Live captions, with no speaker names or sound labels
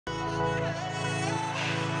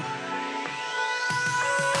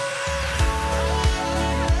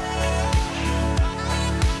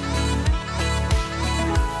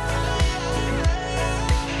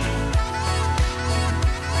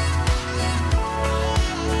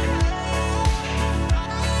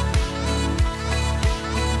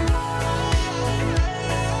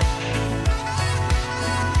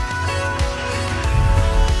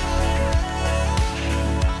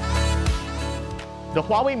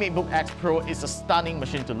Huawei MateBook X Pro is a stunning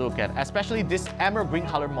machine to look at, especially this emerald green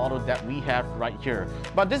color model that we have right here.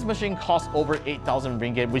 But this machine costs over 8,000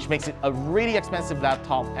 ringgit, which makes it a really expensive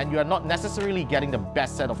laptop, and you are not necessarily getting the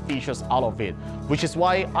best set of features out of it, which is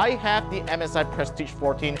why I have the MSI Prestige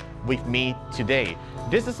 14 with me today.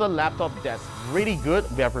 This is a laptop that's really good.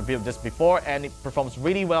 We have reviewed this before and it performs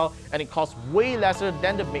really well, and it costs way lesser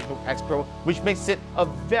than the MateBook X Pro, which makes it a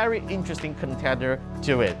very interesting contender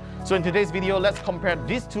to it. So in today's video, let's compare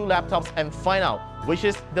these two laptops and find out which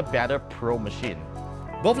is the better Pro machine.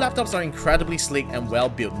 Both laptops are incredibly sleek and well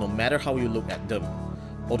built no matter how you look at them.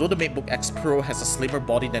 Although the MateBook X Pro has a slimmer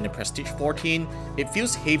body than the Prestige 14, it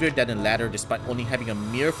feels heavier than the latter despite only having a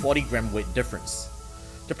mere 40-gram weight difference.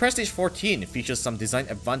 The Prestige 14 features some design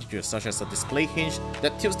advantages such as a display hinge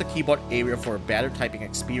that tilts the keyboard area for a better typing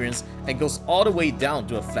experience and goes all the way down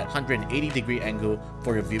to a flat 180-degree angle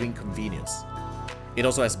for your viewing convenience. It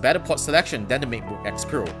also has better port selection than the MateBook X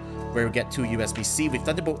Pro, where you get 2 USB-C with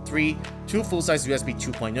Thunderbolt 3, 2 full-size USB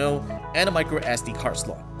 2.0, and a micro SD card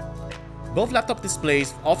slot. Both laptop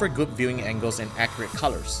displays offer good viewing angles and accurate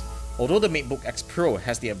colors. Although the MateBook X Pro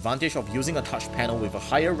has the advantage of using a touch panel with a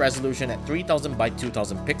higher resolution at 3000 by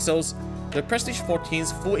 2000 pixels, the Prestige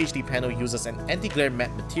 14's Full HD panel uses an anti-glare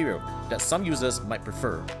matte material that some users might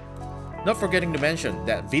prefer. Not forgetting to mention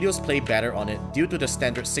that videos play better on it due to the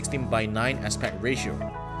standard 16:9 aspect ratio.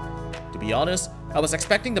 To be honest, I was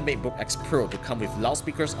expecting the MateBook X Pro to come with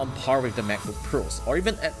loudspeakers on par with the MacBook Pros, or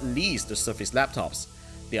even at least the Surface laptops.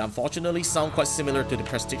 They unfortunately sound quite similar to the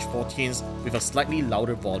Prestige 14s with a slightly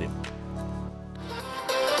louder volume.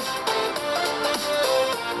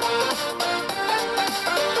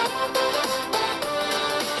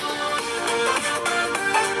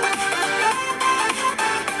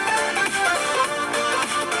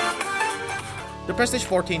 The Prestige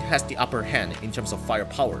 14 has the upper hand in terms of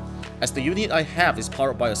firepower, as the unit I have is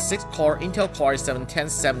powered by a 6-core Intel Core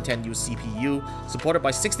i7-10710U CPU supported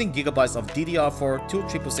by 16GB of DDR4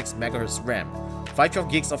 266 MHz RAM,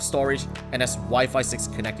 512GB of storage, and has Wi-Fi 6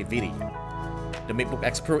 connectivity. The MateBook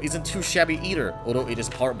X Pro isn't too shabby either, although it is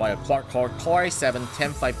powered by a quad-core Core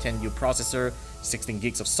i7-10510U processor,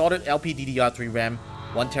 16GB of solid LPDDR3 RAM,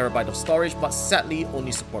 1TB of storage, but sadly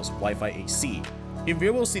only supports Wi-Fi AC. In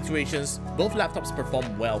real-world situations, both laptops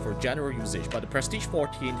perform well for general usage, but the Prestige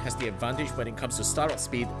 14 has the advantage when it comes to startup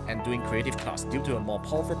speed and doing creative tasks due to a more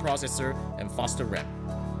powerful processor and faster RAM.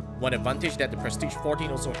 One advantage that the Prestige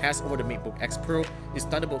 14 also has over the MateBook X Pro is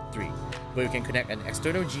Thunderbolt 3, where you can connect an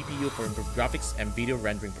external GPU for improved graphics and video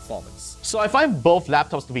rendering performance. So I find both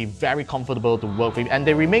laptops to be very comfortable to work with, and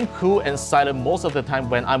they remain cool and silent most of the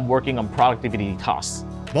time when I'm working on productivity tasks.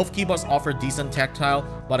 Both keyboards offer decent tactile,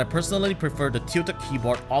 but I personally prefer the tilted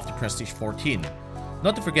keyboard of the Prestige 14.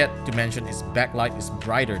 Not to forget to mention its backlight is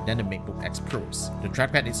brighter than the MateBook X Pro's. The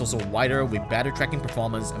trackpad is also wider with better tracking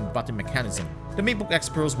performance and button mechanism. The MateBook X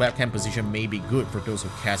Pro's webcam position may be good for those who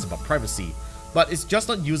care about privacy, but it's just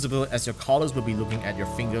not usable as your callers will be looking at your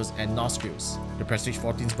fingers and nostrils. The Prestige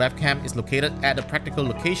 14's webcam is located at a practical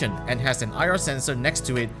location and has an IR sensor next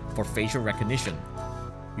to it for facial recognition.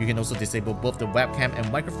 You can also disable both the webcam and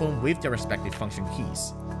microphone with their respective function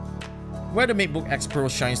keys. Where the MateBook X Pro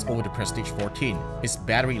shines over the Prestige 14 is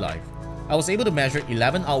battery life. I was able to measure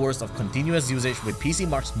 11 hours of continuous usage with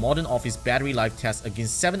PCMark's Modern Office battery life test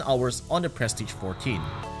against 7 hours on the Prestige 14.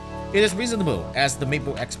 It is reasonable as the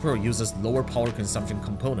MateBook X Pro uses lower power consumption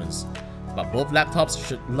components, but both laptops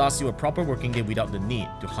should last you a proper working day without the need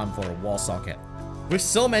to hunt for a wall socket. With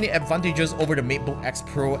so many advantages over the MateBook X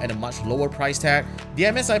Pro and a much lower price tag, the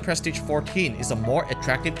MSI Prestige 14 is a more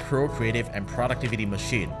attractive pro creative and productivity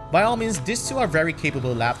machine. By all means, these two are very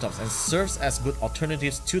capable laptops and serves as good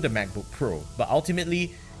alternatives to the MacBook Pro, but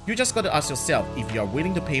ultimately, you just gotta ask yourself if you are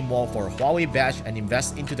willing to pay more for a Huawei badge and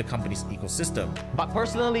invest into the company's ecosystem. But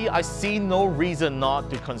personally, I see no reason not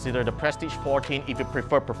to consider the Prestige 14 if you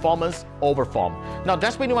prefer performance over form. Now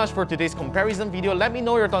that's pretty much for today's comparison video. Let me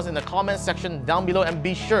know your thoughts in the comments section down below, and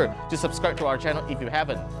be sure to subscribe to our channel if you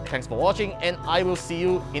haven't. Thanks for watching, and I will see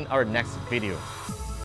you in our next video.